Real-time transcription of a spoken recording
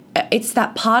It's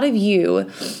that part of you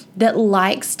that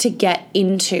likes to get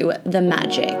into the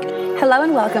magic. Hello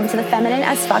and welcome to the Feminine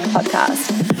as Fuck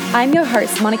podcast. I'm your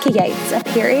host, Monica Yates, a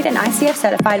period and ICF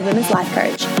certified women's life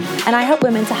coach, and I help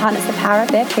women to harness the power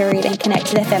of their period and connect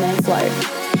to their feminine flow.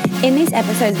 In these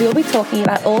episodes, we will be talking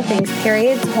about all things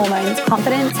periods, hormones,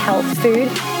 confidence, health,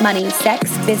 food, money,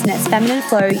 sex, business, feminine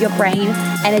flow, your brain,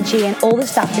 energy, and all the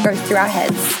stuff that goes through our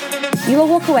heads. You will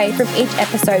walk away from each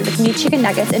episode with new chicken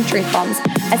nuggets and truth bombs,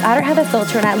 as I don't have a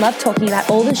filter and I love talking about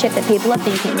all the shit that people are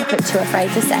thinking but too afraid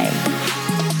to say.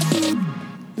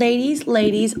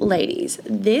 Ladies,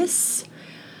 this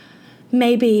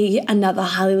may be another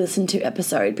highly listened to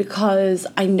episode because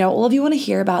I know all of you want to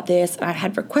hear about this, and I've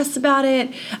had requests about it,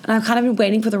 and I've kind of been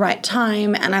waiting for the right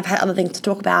time, and I've had other things to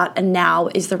talk about, and now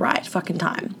is the right fucking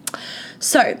time.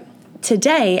 So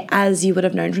today, as you would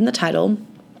have known from the title,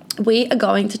 we are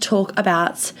going to talk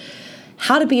about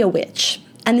how to be a witch.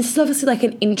 And this is obviously like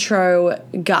an intro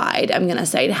guide, I'm going to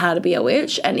say, to how to be a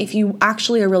witch. And if you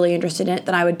actually are really interested in it,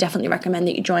 then I would definitely recommend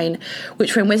that you join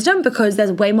Witch Queen Wisdom, because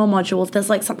there's way more modules. There's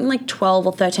like something like 12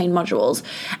 or 13 modules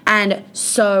and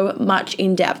so much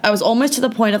in depth. I was almost to the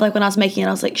point of like when I was making it,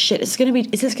 I was like, shit, is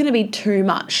this going to be too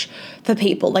much for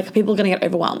people? Like, people are going to get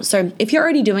overwhelmed. So if you're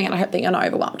already doing it, I hope that you're not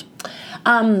overwhelmed.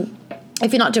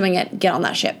 If you're not doing it, get on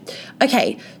that shit.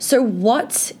 Okay, so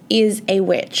what is a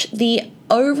witch? The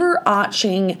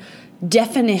overarching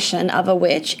definition of a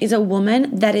witch is a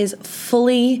woman that is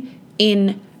fully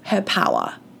in her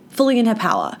power.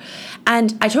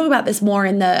 And I talk about this more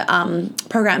in the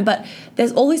program, but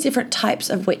there's all these different types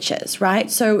of witches,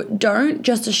 right? So don't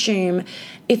just assume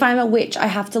if I'm a witch, I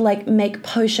have to like make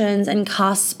potions and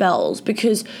cast spells,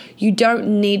 because you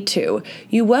don't need to.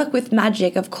 You work with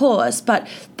magic, of course, but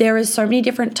there is so many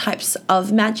different types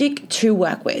of magic to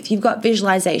work with. You've got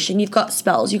visualization, you've got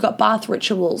spells, you've got bath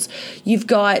rituals, you've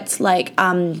got like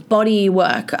body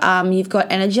work, you've got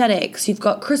energetics, you've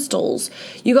got crystals,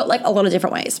 you've got like a lot of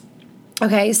different ways.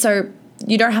 Okay, so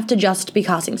you don't have to just be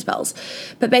casting spells.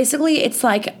 But basically, it's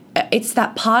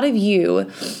that part of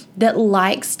you that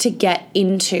likes to get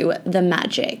into the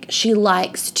magic. She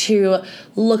likes to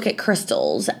look at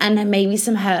crystals and maybe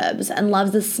some herbs, and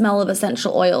loves the smell of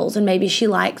essential oils. And maybe she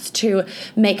likes to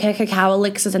make her cacao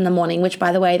elixirs in the morning, which,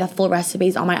 by the way, the full recipe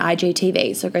is on my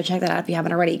IGTV. So go check that out if you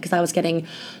haven't already, because I was getting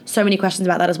so many questions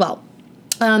about that as well.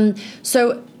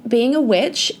 So being a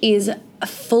witch is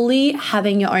fully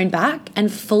having your own back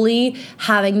and fully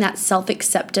having that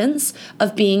self-acceptance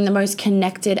of being the most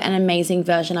connected and amazing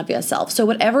version of yourself. So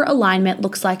whatever alignment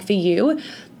looks like for you,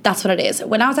 that's what it is.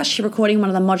 When I was actually recording one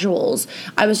of the modules,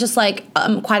 I was just like,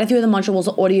 quite a few of the modules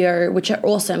are audio, which are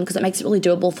awesome because it makes it really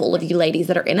doable for all of you ladies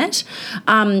that are in it.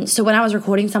 So when I was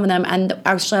recording some of them, and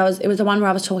actually it was the one where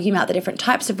I was talking about the different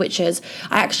types of witches,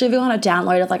 I actually got a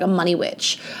download of like a money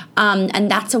witch.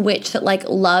 And that's a witch that like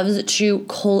loves to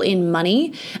call in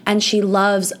money, and she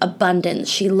loves abundance.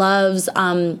 She loves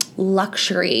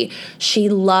luxury. She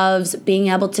loves being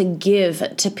able to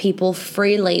give to people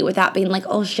freely without being like,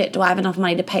 oh shit, do I have enough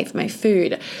money to pay for my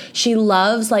food? She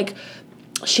loves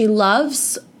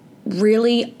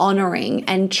really honoring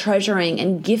and treasuring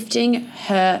and gifting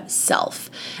herself.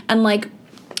 And like,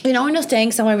 you know, when you're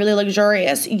staying somewhere really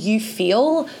luxurious, you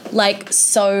feel like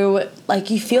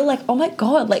oh my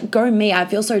God, like go me, I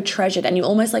feel so treasured, and you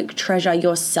almost like treasure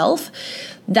yourself.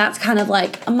 That's kind of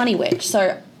like a money witch.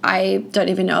 So I don't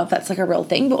even know if that's like a real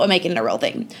thing, but we're making it a real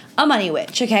thing. A money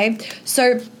witch, okay?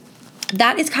 So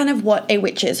that is kind of what a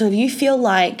witch is. So if you feel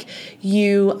like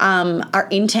you are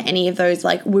into any of those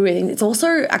like woo things, it's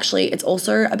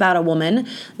also about a woman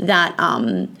that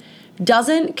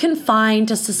doesn't confine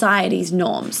to society's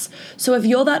norms. So if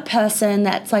you're that person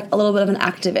that's like a little bit of an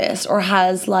activist, or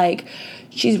has like,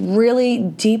 she's really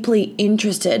deeply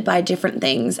interested by different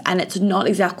things, and it's not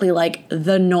exactly like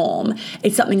the norm,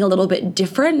 it's something a little bit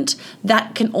different,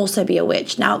 that can also be a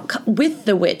witch. Now with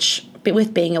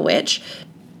being a witch,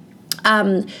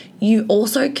 you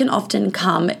also can often,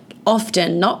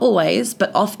 not always,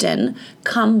 but often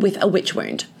come with a witch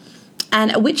wound.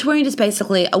 And a witch wound is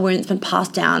basically a wound that's been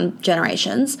passed down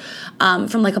generations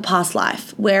from like a past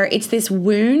life, where it's this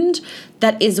wound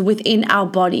that is within our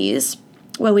bodies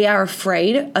where we are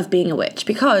afraid of being a witch,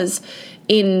 because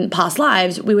in past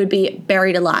lives we would be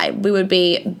buried alive, we would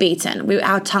be beaten,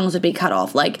 our tongues would be cut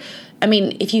off. Like, I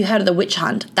mean, if you heard of the witch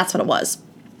hunt, that's what it was.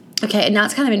 Okay, and now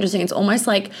it's kind of interesting. It's almost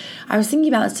like, I was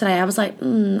thinking about this today. I was like,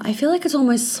 I feel like it's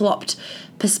almost swapped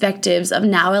perspectives of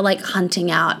now we're like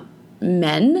hunting out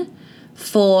men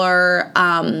for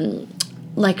I'm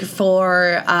just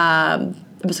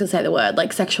going to say the word,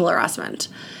 like sexual harassment.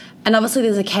 And obviously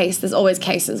there's always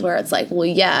cases where it's like, well,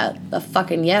 yeah, the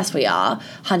fucking yes, we are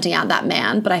hunting out that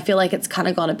man. But I feel like it's kind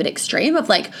of gone a bit extreme of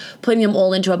like putting them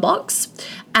all into a box.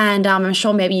 And I'm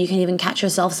sure maybe you can even catch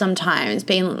yourself sometimes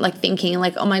being like thinking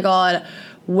like, oh my God,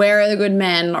 where are the good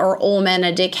men? Or all men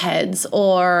are dickheads?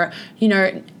 Or, you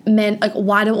know, men, like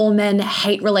why do all men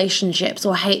hate relationships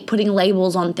or hate putting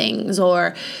labels on things?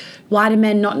 Or why do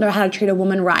men not know how to treat a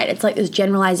woman right? It's like this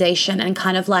generalization and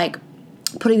kind of like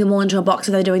putting them all into a box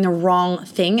if they're doing the wrong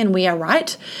thing and we are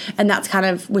right. And that's kind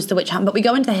of was the witch hunt. But we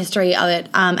go into the history of it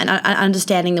and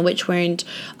understanding the witch wound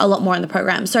a lot more in the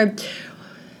program. So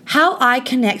how I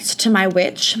connect to my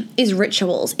witch is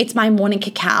rituals. It's my morning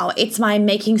cacao. It's my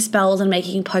making spells and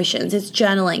making potions. It's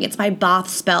journaling. It's my bath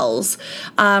spells.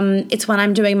 It's when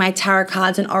I'm doing my tarot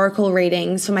cards and oracle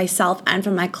readings for myself and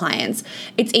for my clients.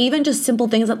 It's even just simple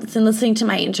things like listening to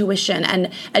my intuition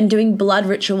and doing blood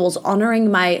rituals, honoring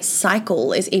my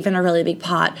cycle is even a really big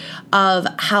part of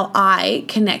how I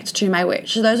connect to my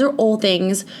witch. So those are all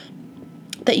things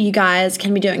that you guys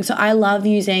can be doing. So I love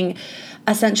using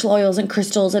essential oils and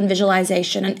crystals and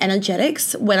visualization and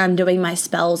energetics when I'm doing my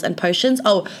spells and potions.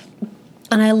 Oh,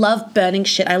 and I love burning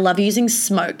shit. I love using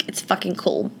smoke. It's fucking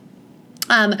cool.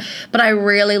 But I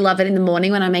really love it in the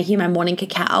morning when I'm making my morning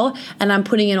cacao and I'm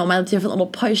putting in all my different little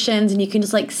potions, and you can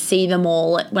just like see them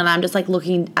all when I'm just like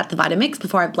looking at the Vitamix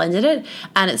before I've blended it.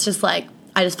 And it's just like,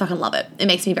 I just fucking love it. It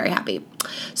makes me very happy.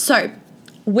 So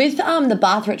with the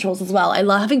bath rituals as well, I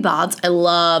love having baths. I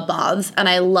love baths and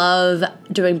I love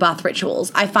doing bath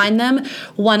rituals. I find them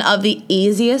one of the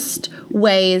easiest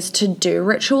ways to do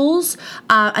rituals.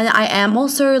 And I am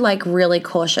also like really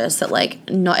cautious that like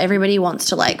not everybody wants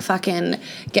to like fucking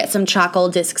get some charcoal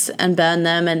discs and burn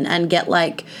them and get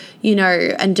like, you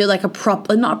know, and do like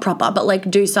not a proper, but like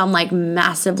do some like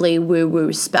massively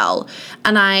woo-woo spell.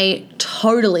 And I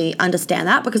totally understand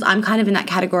that because I'm kind of in that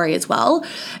category as well,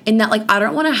 in that like I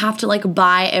don't want to have to like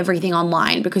buy everything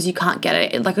online because you can't get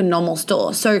it at like a normal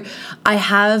store. So I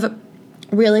have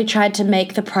really tried to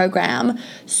make the program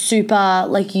super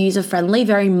like user friendly,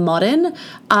 very modern,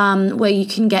 where you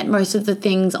can get most of the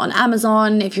things on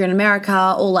Amazon if you're in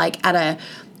America, or like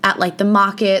at like the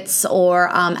markets or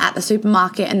at the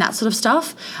supermarket and that sort of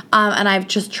stuff. And I've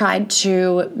just tried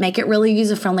to make it really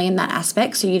user-friendly in that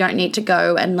aspect, so you don't need to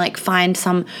go and like find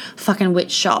some fucking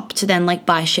witch shop to then like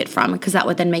buy shit from, because that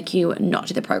would then make you not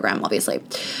do the program, obviously.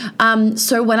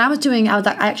 So when I was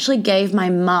I actually gave my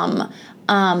mum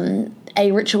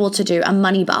a ritual to do, a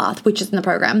money bath, which is in the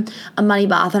program, a money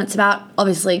bath. And it's about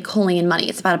obviously calling in money.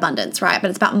 It's about abundance, right? But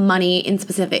it's about money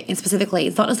specifically.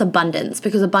 It's not just abundance,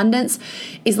 because abundance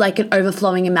is like an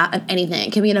overflowing amount of anything.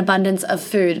 It can be an abundance of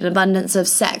food, an abundance of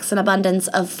sex, an abundance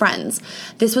of friends.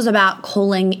 This was about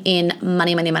calling in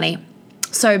money, money, money.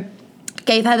 So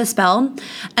gave her the spell,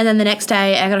 and then the next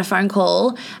day I got a phone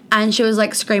call and she was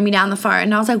like screaming down the phone,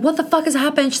 and I was like, what the fuck has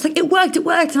happened? She's like, it worked. And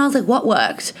I was like, what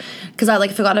worked? Because I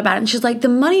like forgot about it. And she's like, the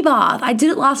money bath, I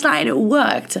did it last night and it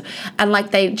worked. And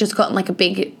like they just gotten like a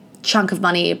big chunk of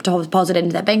money deposited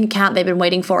into their bank account. They've been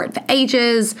waiting for it for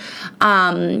ages.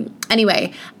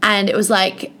 Anyway, and it was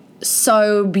like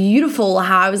so beautiful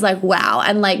how I was like, wow.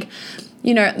 And like,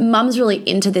 you know, mum's really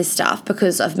into this stuff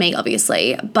because of me,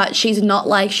 obviously, but she's not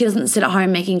like, she doesn't sit at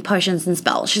home making potions and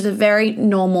spells. She's a very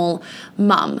normal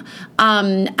mum,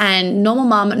 and normal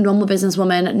mum, normal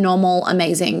businesswoman, normal,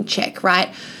 amazing chick,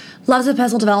 right? Loves her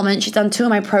personal development. She's done 2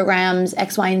 of my programs,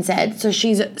 X, Y, and Z. So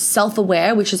she's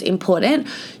self-aware, which is important.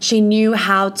 She knew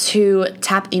how to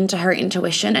tap into her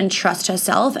intuition and trust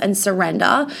herself and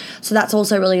surrender. So that's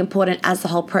also really important as the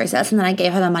whole process. And then I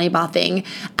gave her the money bath thing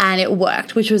and it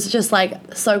worked, which was just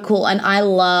like so cool. And I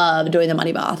love doing the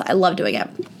money bath. I love doing it.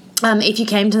 If you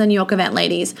came to the New York event,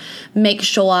 ladies, make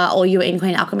sure, or you're in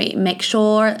Queen Alchemy, make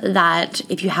sure that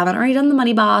if you haven't already done the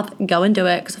money bath, go and do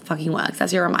it, because it fucking works.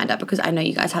 That's your reminder, because I know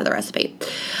you guys have the recipe.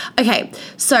 Okay,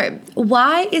 so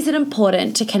why is it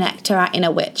important to connect to our inner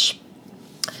witch?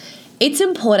 It's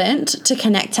important to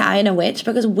connect to our inner witch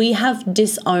because we have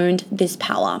disowned this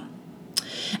power.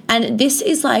 And this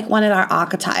is like one of our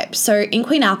archetypes. So in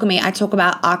Queen Alchemy, I talk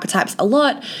about archetypes a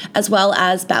lot, as well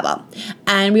as Baba.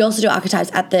 And we also do archetypes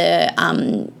at the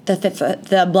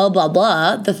blah, blah,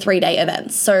 blah, the 3-day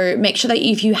events. So make sure that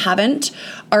if you haven't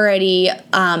already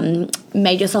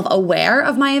made yourself aware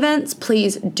of my events,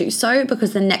 please do so,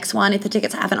 because the next one, if the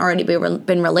tickets haven't already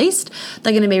been released,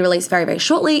 they're going to be released very, very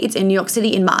shortly. It's in New York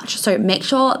City in March. So make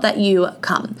sure that you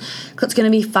come, because it's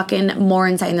going to be fucking more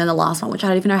insane than the last one, which I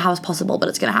don't even know how it's possible, but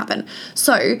it's going to happen.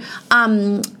 So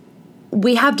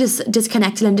we have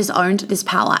disconnected and disowned this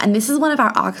power. And this is one of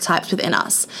our archetypes within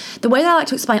us. The way that I like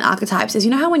to explain archetypes is,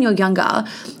 you know how when you're younger,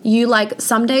 you like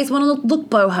some days want to look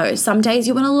boho, some days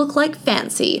you want to look like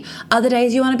fancy, other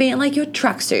days you want to be in like your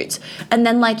tracksuits. And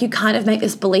then like you kind of make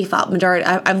this belief up.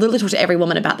 I've literally talked to every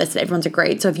woman about this and everyone's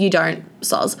agreed. So if you don't,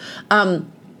 soz.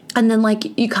 And then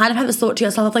like you kind of have this thought to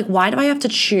yourself of like, why do I have to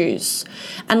choose?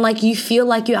 And like you feel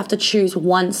like you have to choose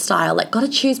one style, like gotta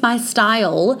choose my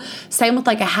style. Same with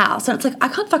like a house. And it's like, I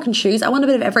can't fucking choose. I want a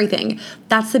bit of everything.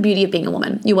 That's the beauty of being a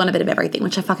woman. You want a bit of everything,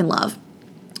 which I fucking love.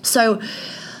 So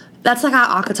that's like our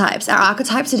archetypes. Our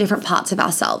archetypes are different parts of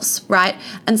ourselves, right?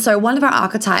 And so one of our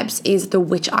archetypes is the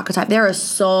witch archetype. There are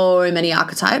so many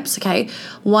archetypes, okay?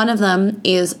 One of them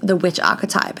is the witch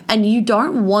archetype. And you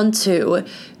don't want to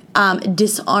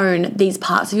disown these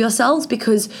parts of yourselves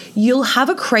because you'll have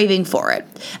a craving for it.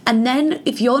 And then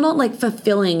if you're not like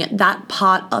fulfilling that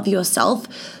part of yourself,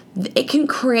 it can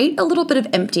create a little bit of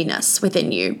emptiness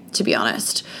within you, to be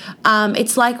honest.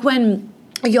 It's like when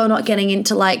you're not getting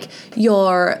into like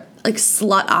your like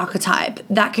slut archetype,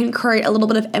 that can create a little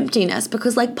bit of emptiness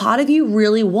because like part of you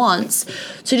really wants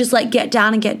to just like get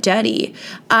down and get dirty.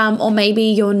 Or maybe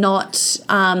you're not,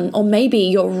 or maybe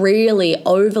you're really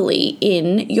overly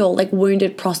in your like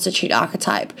wounded prostitute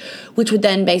archetype, which would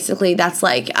then basically, that's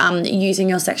like using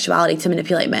your sexuality to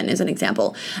manipulate men as an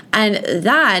example. And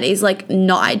that is like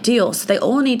not ideal. So they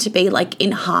all need to be like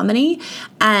in harmony,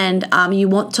 and you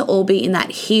want to all be in that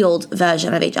healed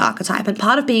version of each archetype. And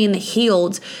part of being in the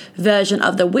healed version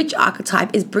of the witch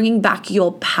archetype is bringing back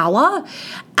your power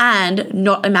and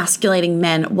not emasculating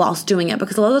men whilst doing it.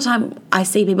 Because a lot of the time I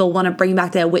see people want to bring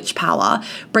back their witch power,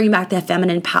 bring back their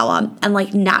feminine power, and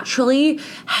like naturally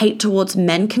hate towards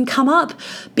men can come up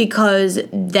because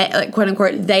they, like, quote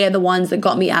unquote, they are the ones that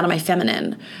got me out of my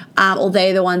feminine, or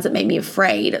they're the ones that made me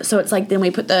afraid. So it's like then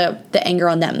we put the anger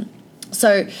on them.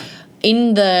 So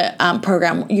in the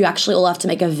program, you actually all have to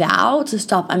make a vow to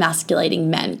stop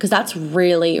emasculating men, because that's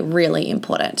really, really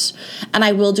important. And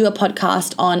I will do a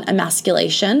podcast on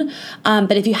emasculation.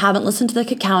 But if you haven't listened to the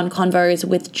Cacao and Convos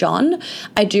with John,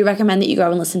 I do recommend that you go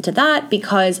and listen to that,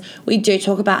 because we do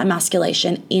talk about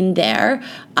emasculation in there.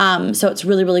 So it's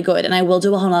really, really good. And I will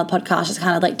do a whole other podcast just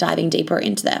kind of like diving deeper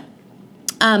into there.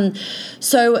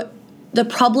 So the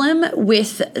problem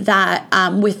with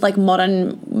that, with like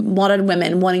modern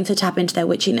women wanting to tap into their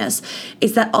witchiness,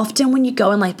 is that often when you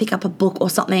go and like pick up a book or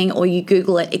something, or you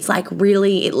Google it, it's like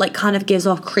really, it like kind of gives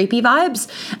off creepy vibes.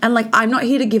 And like, I'm not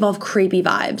here to give off creepy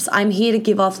vibes. I'm here to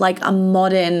give off like a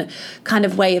modern kind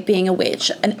of way of being a witch,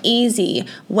 an easy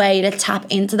way to tap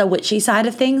into the witchy side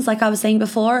of things, like I was saying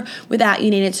before, without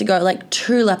you needing to go like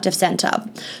too left of center.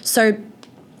 So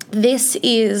this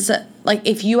is like,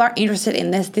 if you are interested in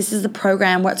this is the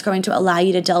program where it's going to allow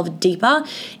you to delve deeper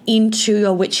into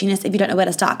your witchiness if you don't know where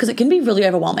to start, because it can be really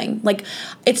overwhelming. Like,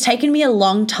 it's taken me a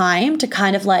long time to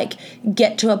kind of like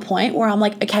get to a point where I'm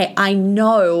like, okay, I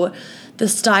know the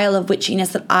style of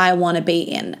witchiness that I want to be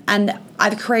in. And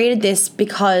I've created this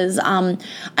because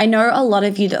I know a lot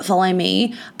of you that follow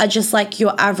me are just like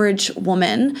your average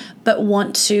woman, but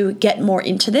want to get more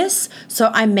into this. So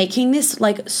I'm making this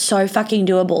like so fucking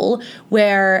doable,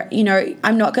 where, you know,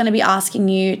 I'm not going to be asking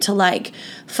you to like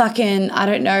fucking, I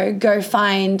don't know, go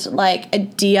find like a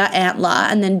deer antler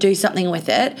and then do something with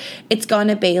it. It's going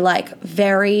to be like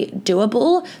very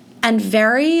doable. And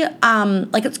very,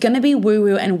 like, it's going to be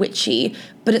woo-woo and witchy,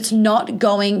 but it's not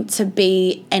going to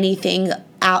be anything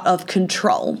out of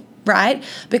control, right?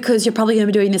 Because you're probably going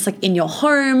to be doing this like in your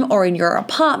home or in your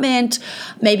apartment.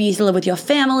 Maybe you still live with your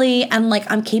family. And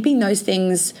like, I'm keeping those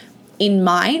things in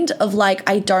mind of like,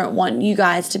 I don't want you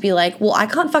guys to be like, well, I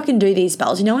can't fucking do these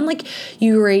spells. You know, when like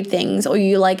you read things or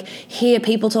you like hear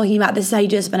people talking about this is how you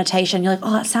do this meditation, you're like,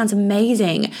 oh, that sounds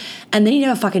amazing. And then you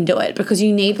never fucking do it because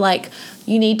you need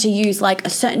to use like a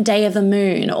certain day of the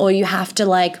moon, or you have to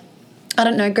like, I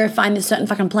don't know, go find this certain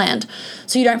fucking plant.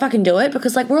 So you don't fucking do it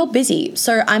because like we're all busy.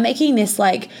 So I'm making this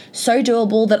like so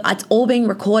doable that it's all being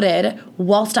recorded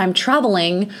whilst I'm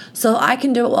traveling. So I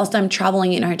can do it whilst I'm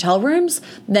traveling in hotel rooms.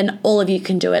 Then all of you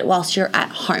can do it whilst you're at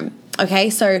home. Okay,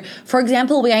 so for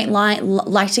example, we ain't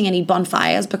lighting any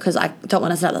bonfires because I don't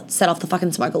want to set off the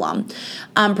fucking smoke alarm.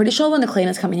 I'm pretty sure when the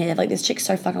cleaners come in here, they're like, this chick's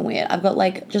so fucking weird. I've got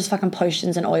like just fucking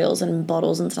potions and oils and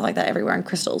bottles and stuff like that everywhere, and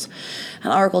crystals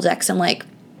and oracle decks and like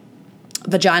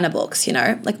vagina books, you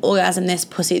know, like orgasm this,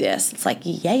 pussy this. It's like,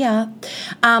 yeah.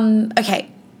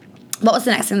 Okay, what was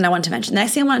the next thing that I wanted to mention? The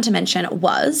next thing I wanted to mention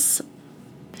was,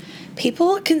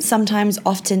 people can sometimes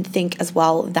often think as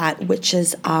well that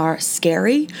witches are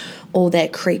scary or they're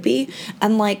creepy.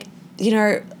 And like, you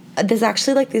know, there's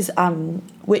actually like this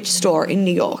witch store in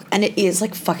New York, and it is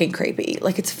like fucking creepy.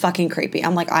 Like, it's fucking creepy.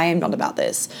 I'm like, I am not about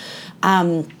this.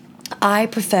 My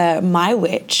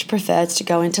witch prefers to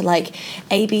go into like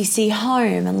ABC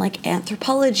Home and like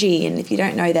Anthropologie, and if you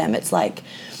don't know them, it's like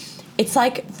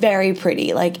very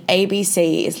pretty. Like,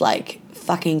 ABC is like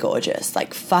fucking gorgeous,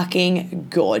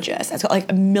 It's got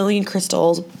like a million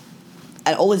crystals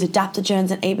and all these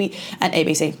adaptogens and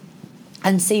ABC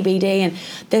and CBD, and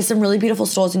there's some really beautiful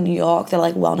stores in New York that are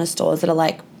like wellness stores that are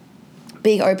like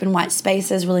big open white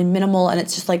spaces, really minimal, and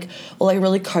it's just like all like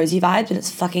really cozy vibes, and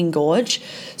it's fucking gorge.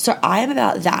 So I am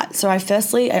about that. So I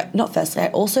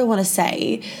also want to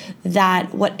say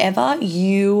that whatever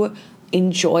you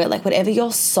enjoy, like whatever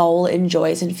your soul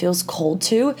enjoys and feels called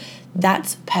to,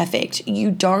 that's perfect.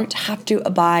 You don't have to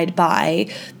abide by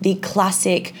the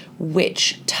classic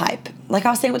witch type. Like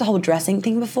I was saying with the whole dressing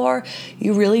thing before,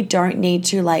 you really don't need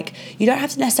to you don't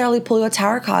have to necessarily pull your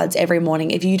tarot cards every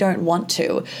morning if you don't want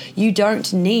to. You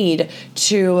don't need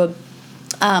to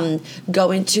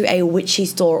go into a witchy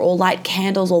store or light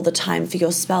candles all the time for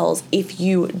your spells if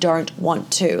you don't want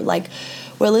to. Like,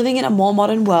 we're living in a more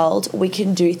modern world. We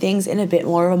can do things in a bit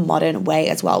more of a modern way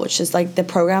as well, which is like the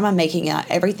program I'm making out.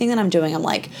 Everything that I'm doing, I'm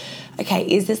like, okay,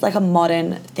 is this like a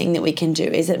modern thing that we can do?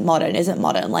 Is it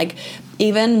modern? Like,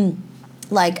 even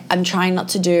like I'm trying not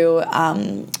to do,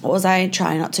 what was I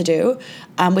trying not to do?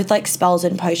 With like spells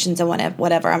and potions and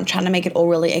whatever. I'm trying to make it all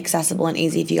really accessible and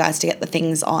easy for you guys to get the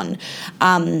things on.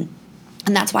 And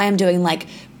that's why I'm doing like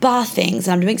bath things,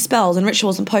 and I'm doing spells and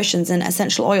rituals and potions and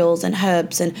essential oils and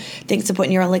herbs and things to put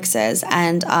in your elixirs,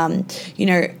 and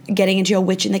getting into your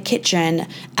witch in the kitchen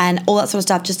and all that sort of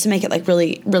stuff, just to make it like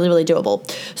really, really, really doable.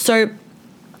 So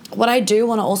what I do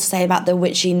want to also say about the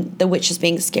witches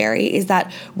being scary is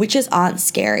that witches aren't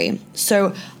scary.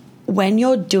 So when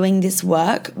you're doing this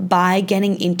work, by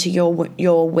getting into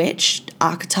your witch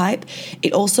archetype,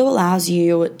 it also allows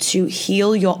you to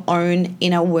heal your own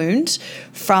inner wound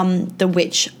from the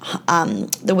witch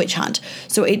hunt.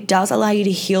 So it does allow you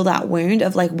to heal that wound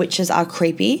of like, witches are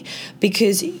creepy,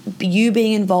 because you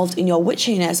being involved in your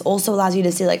witchiness also allows you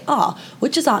to see like,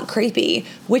 witches aren't creepy.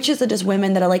 Witches are just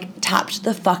women that are like tapped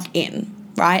the fuck in,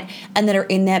 right? And that are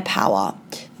in their power.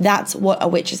 That's what a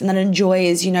witch is, and that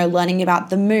enjoys, learning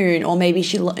about the moon, or maybe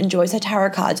she enjoys her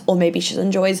tarot cards, or maybe she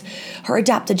enjoys her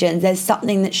adaptogens. There's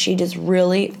something that she just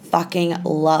really fucking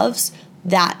loves.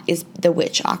 That is the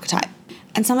witch archetype.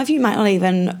 And some of you might not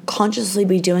even consciously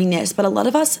be doing this, but a lot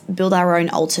of us build our own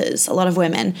altars, a lot of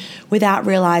women, without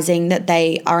realizing that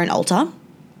they are an altar.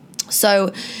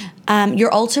 So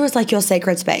your altar is like your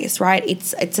sacred space, right?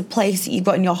 It's a place that you've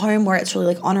got in your home where it's really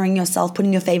like honoring yourself,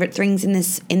 putting your favorite things in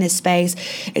this space.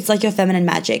 It's like your feminine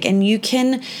magic, and you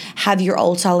can have your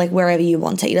altar like wherever you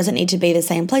want it. It doesn't need to be the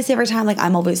same place every time. Like I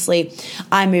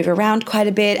move around quite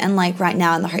a bit, and like right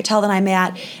now in the hotel that I'm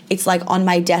at, it's like on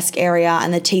my desk area,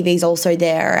 and the TV's also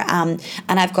there. And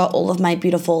I've got all of my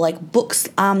beautiful like books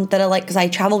that are like, because I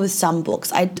travel with some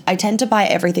books. I tend to buy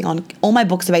everything all my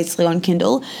books are basically on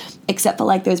Kindle, except for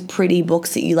like those pretty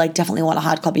books that you like definitely want a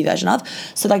hard copy version of.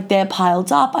 So like they're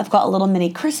piled up. I've got a little mini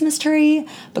Christmas tree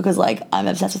because like I'm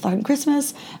obsessed with fucking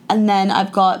Christmas. And then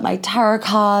I've got my tarot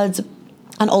cards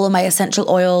and all of my essential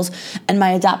oils and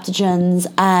my adaptogens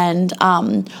and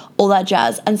all that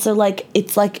jazz. And so like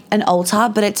it's like an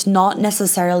altar, but it's not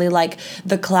necessarily like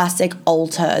the classic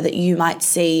altar that you might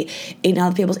see in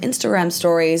other people's Instagram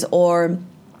stories, or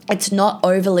it's not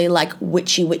overly like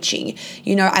witchy.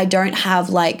 I don't have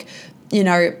like,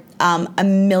 a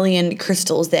million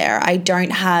crystals there. I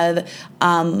don't have,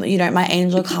 my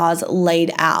angel cards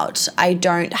laid out. I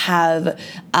don't have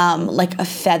like a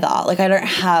feather. Like I don't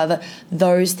have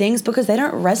those things because they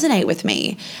don't resonate with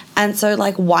me. And so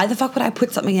like, why the fuck would I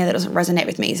put something there that doesn't resonate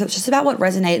with me? So it's just about what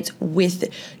resonates with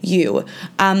you.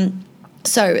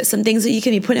 So some things that you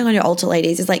can be putting on your altar,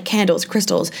 ladies, is like candles,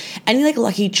 crystals, any like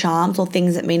lucky charms or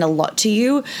things that mean a lot to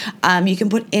you. You can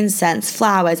put incense,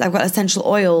 flowers. I've got essential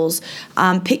oils,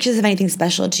 pictures of anything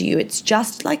special to you. It's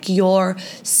just like your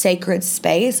sacred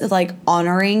space of like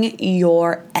honoring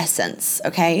your essence.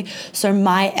 Okay. So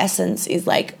my essence is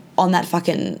like on that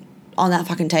fucking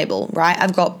table, right?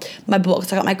 I've got my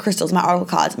books, I got my crystals, my oracle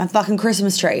cards, my fucking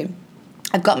Christmas tree.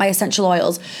 I've got my essential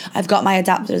oils, I've got my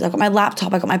adapters, I've got my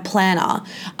laptop, I've got my planner,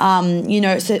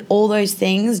 so all those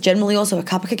things, generally also a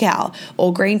cup of cacao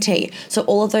or green tea. So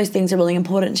all of those things are really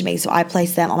important to me. So I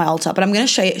place them on my altar, but I'm going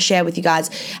to share with you guys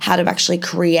how to actually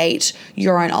create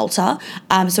your own altar.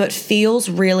 So it feels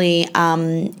really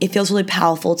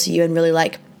powerful to you and really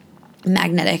like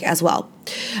magnetic as well,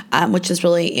 which is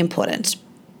really important.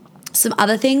 Some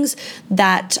other things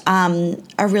that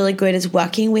are really good is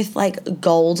working with like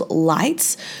gold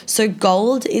lights. So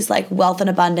gold is like wealth and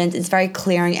abundance. It's very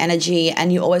clearing energy,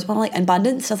 and you always want to like,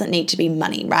 abundance doesn't need to be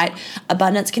money, right?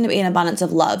 Abundance can be an abundance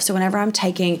of love. So whenever I'm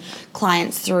taking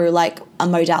clients through like a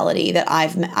modality that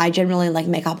I generally like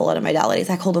make up a lot of modalities.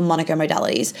 I call them Monica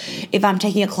modalities. If I'm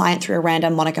taking a client through a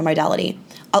random Monica modality,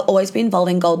 I'll always be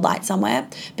involving gold light somewhere,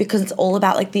 because it's all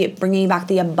about like the bringing back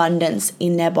the abundance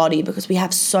in their body, because we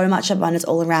have so much abundance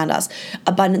all around us.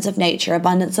 Abundance of nature,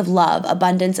 abundance of love,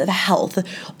 abundance of health,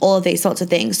 all of these sorts of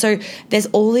things. So there's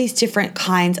all these different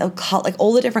kinds of like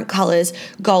all the different colors,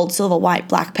 gold, silver, white,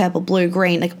 black, purple, blue,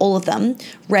 green, like all of them,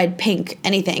 red, pink,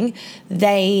 anything,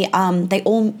 they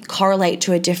all correlate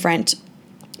to a different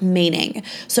meaning.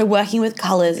 So working with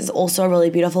colors is also a really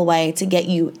beautiful way to get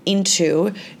you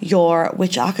into your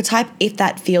witch archetype if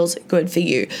that feels good for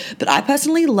you. But I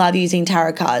personally love using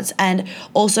tarot cards, and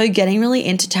also getting really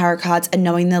into tarot cards and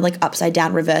knowing the like upside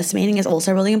down reverse meaning is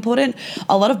also really important.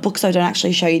 A lot of books though don't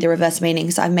actually show you the reverse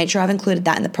meaning, so I've made sure I've included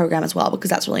that in the program as well, because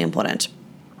that's really important.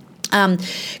 And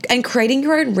creating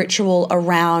your own ritual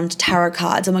around tarot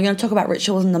cards. And we're going to talk about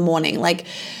rituals in the morning. Like,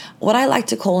 what I like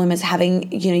to call them is having,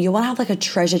 you want to have like a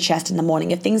treasure chest in the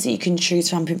morning of things that you can choose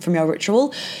from your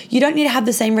ritual. You don't need to have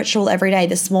the same ritual every day.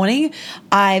 This morning,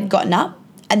 I've gotten up,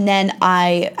 and then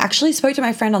I actually spoke to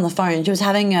my friend on the phone. She was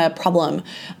having a problem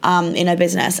in her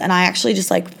business, and I actually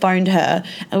just like phoned her,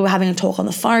 and we were having a talk on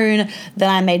the phone. Then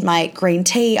I made my green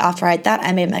tea. After I had that,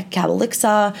 I made my cacao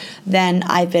elixir. Then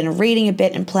I've been reading a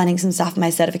bit and planning some stuff for my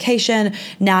certification.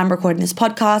 Now I'm recording this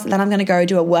podcast, and then I'm going to go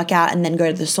do a workout and then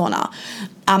go to the sauna.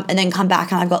 And then come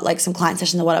back, and I've got like some client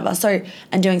sessions or whatever. So,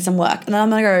 and doing some work. And then I'm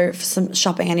going to go for some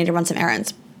shopping. I need to run some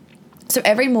errands. So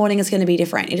every morning is going to be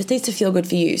different. It just needs to feel good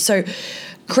for you. So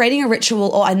creating a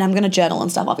ritual, and I'm going to journal and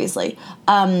stuff, obviously.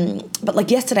 But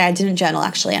like yesterday, I didn't journal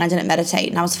actually, and I didn't meditate,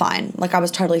 and I was fine. Like I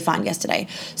was totally fine yesterday.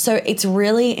 So it's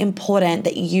really important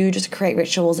that you just create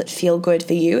rituals that feel good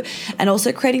for you, and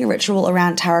also creating a ritual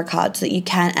around tarot cards so that you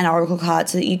can, and oracle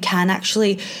cards, so that you can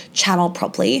actually channel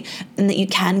properly, and that you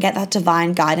can get that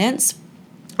divine guidance.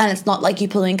 And it's not like you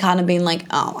pulling a card and being like,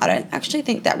 oh, I don't actually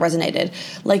think that resonated.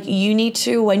 Like you need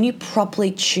to, when you properly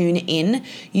tune in,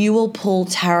 you will pull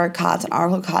tarot cards and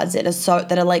oracle cards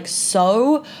that are like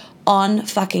so on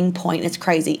fucking point. It's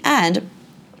crazy. And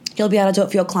you'll be able to do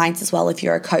it for your clients as well if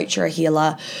you're a coach or a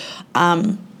healer.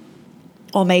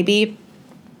 Or maybe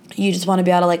you just want to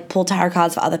be able to like pull tarot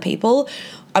cards for other people.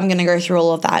 I'm going to go through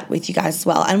all of that with you guys as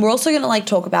well. And we're also going to like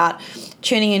talk about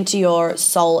tuning into your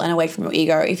soul and away from your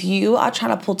ego. If you are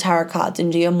trying to pull tarot cards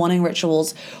and do your morning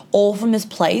rituals all from this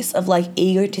place of like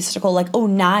egotistical, like, oh,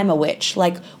 now I'm a witch.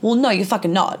 Like, well, no, you're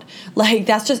fucking not. Like,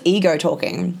 that's just ego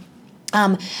talking.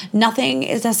 Nothing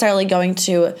is necessarily going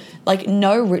to, like,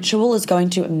 no ritual is going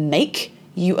to make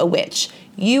you a witch.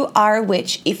 You are a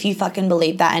witch if you fucking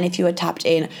believe that, and if you are tapped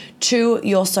in to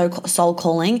your soul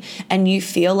calling and you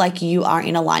feel like you are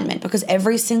in alignment, because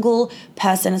every single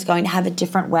person is going to have a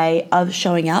different way of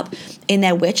showing up in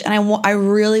their witch, and I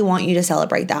really want you to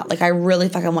celebrate that. Like I really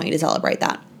fucking want you to celebrate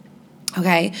that.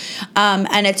 Okay.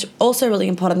 And it's also really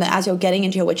important that as you're getting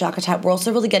into your witch archetype, we're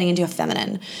also really getting into your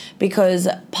feminine, because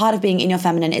part of being in your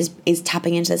feminine is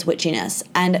tapping into this witchiness,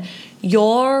 and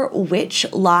your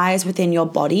witch lies within your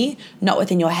body, not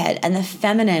within your head. And the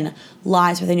feminine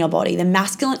lies within your body. The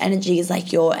masculine energy is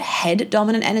like your head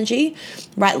dominant energy,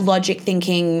 right? Logic,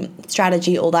 thinking,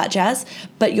 strategy, all that jazz.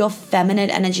 But your feminine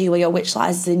energy, where your witch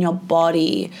lies, is in your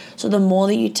body. So the more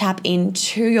that you tap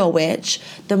into your witch,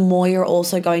 the more you're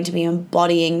also going to be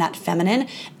embodying that feminine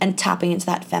and tapping into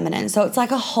that feminine. So it's like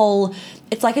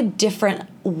it's like a different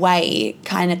way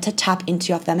kind of to tap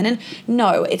into your feminine.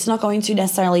 No, it's not going to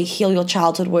necessarily heal your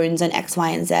childhood wounds and X, Y,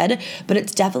 and Z, but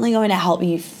it's definitely going to help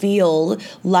you feel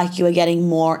like you are getting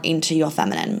more into your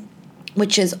feminine,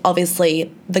 which is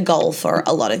obviously the goal for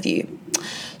a lot of you.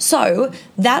 So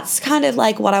that's kind of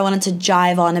like what I wanted to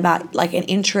jive on about, like an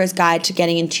intro's guide to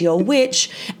getting into your witch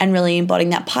and really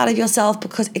embodying that part of yourself,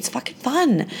 because it's fucking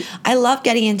fun. I love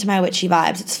getting into my witchy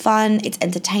vibes. It's fun, it's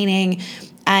entertaining,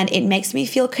 and it makes me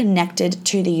feel connected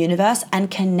to the universe and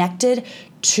connected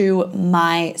to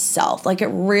myself. Like it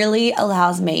really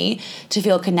allows me to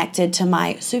feel connected to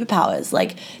my superpowers.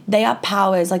 Like they are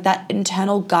powers, like that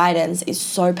internal guidance is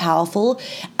so powerful.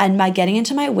 And by getting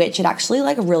into my witch, it actually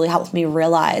like really helps me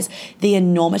realize the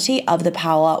enormity of the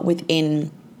power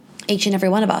within each and every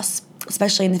one of us.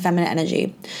 especially in the feminine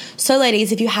energy. So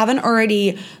ladies, if you haven't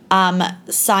already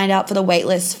signed up for the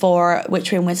waitlist for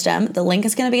Witchery and Wisdom, the link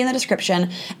is going to be in the description.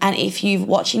 And if you're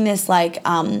watching this,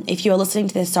 if you are listening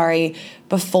to this,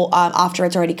 before, after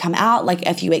it's already come out, like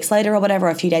a few weeks later or whatever,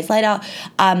 a few days later,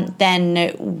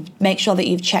 then make sure that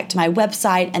you've checked my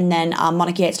website and then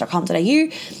monicayates.com.au,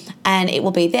 and it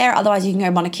will be there. Otherwise, you can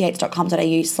go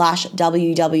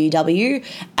monicayates.com.au/www,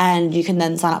 and you can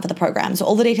then sign up for the program. So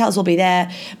all the details will be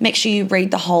there. Make sure you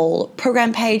read the whole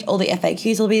program page. All the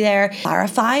FAQs will be there.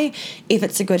 Clarify if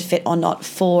it's a good fit or not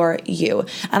for you.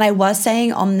 And I was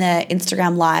saying on the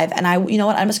Instagram live, and you know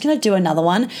what, I'm just going to do another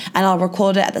one and I'll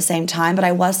record it at the same time. But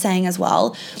I was saying as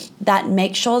well that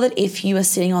make sure that if you are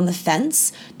sitting on the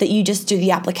fence, that you just do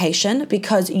the application,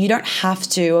 because you don't have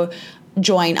to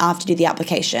join after you do the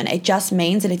application. It just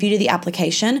means that if you do the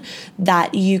application,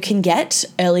 that you can get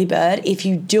early bird if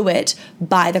you do it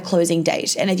by the closing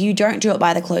date. And if you don't do it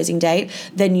by the closing date,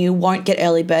 then you won't get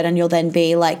early bird, and you'll then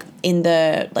be in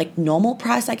the normal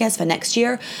price, I guess, for next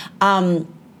year.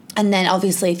 And then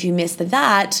obviously if you miss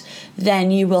that, then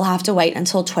you will have to wait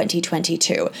until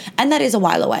 2022. And that is a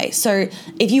while away. So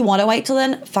if you want to wait till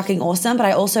then, fucking awesome. But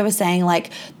I also was saying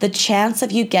the chance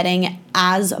of you getting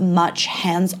as much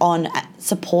hands-on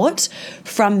support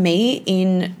from me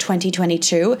in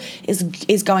 2022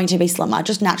 is going to be slimmer,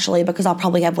 just naturally, because I'll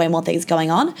probably have way more things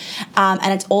going on.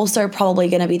 And it's also probably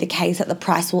going to be the case that the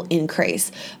price will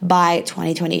increase by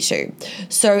 2022.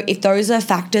 So if those are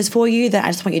factors for you, then I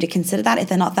just want you to consider that. If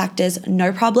they're not factors,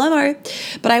 no problemo.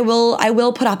 But I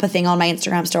will put up a thing on my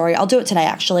Instagram story. I'll do it today,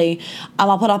 actually.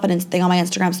 I'll put up a thing on my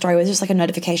Instagram story with just a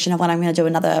notification of when I'm going to do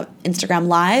another Instagram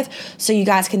live, so you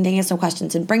guys can think of some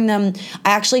questions and bring them.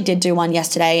 I actually did do one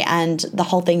yesterday, and the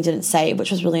whole thing didn't save,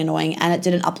 which was really annoying, and it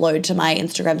didn't upload to my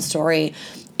Instagram story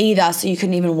either, so you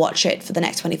couldn't even watch it for the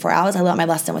next 24 hours. I learned my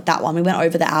lesson with that one. We went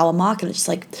over the hour mark, and it's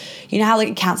just you know how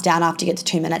it counts down after you get to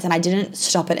 2 minutes, and I didn't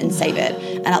stop it and save it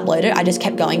and upload it. I just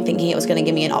kept going thinking it was going to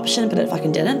give me an option, but it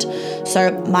fucking didn't.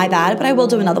 So my bad, but I will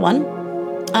do another one.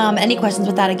 Any questions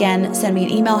with that, again, send me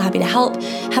an email. Happy to help.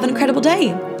 Have an incredible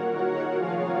day.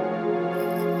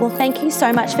 Well, thank you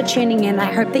so much for tuning in.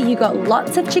 I hope that you got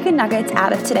lots of chicken nuggets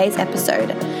out of today's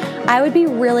episode. I would be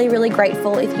really, really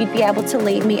grateful if you'd be able to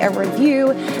leave me a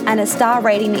review and a star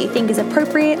rating that you think is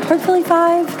appropriate, hopefully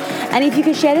 5. And if you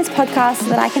could share this podcast so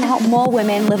that I can help more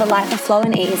women live a life of flow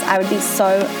and ease, I would be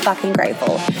so fucking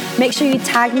grateful. Make sure you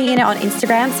tag me in it on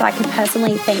Instagram so I can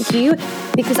personally thank you,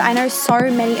 because I know so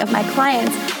many of my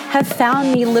clients have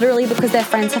found me literally because their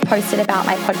friends have posted about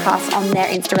my podcast on their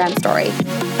Instagram story.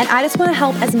 And I just want to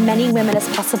help as many women as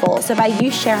possible. So by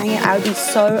you sharing it, I would be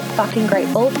so fucking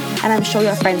grateful, and I'm sure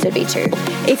your friends would be too.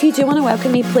 If you do want to work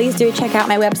with me, please do check out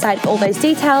my website for all those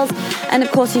details. And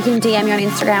of course, you can DM me on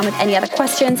Instagram with any other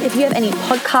questions. If you have any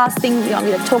podcast things you want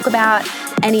me to talk about,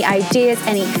 any ideas,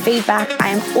 any feedback, I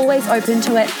am always open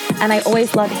to it, and I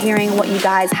always love hearing what you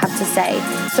guys have to say.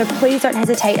 So please don't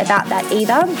hesitate about that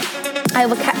either. I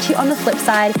will catch you on the flip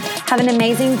side. Have an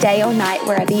amazing day or night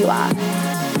wherever you are.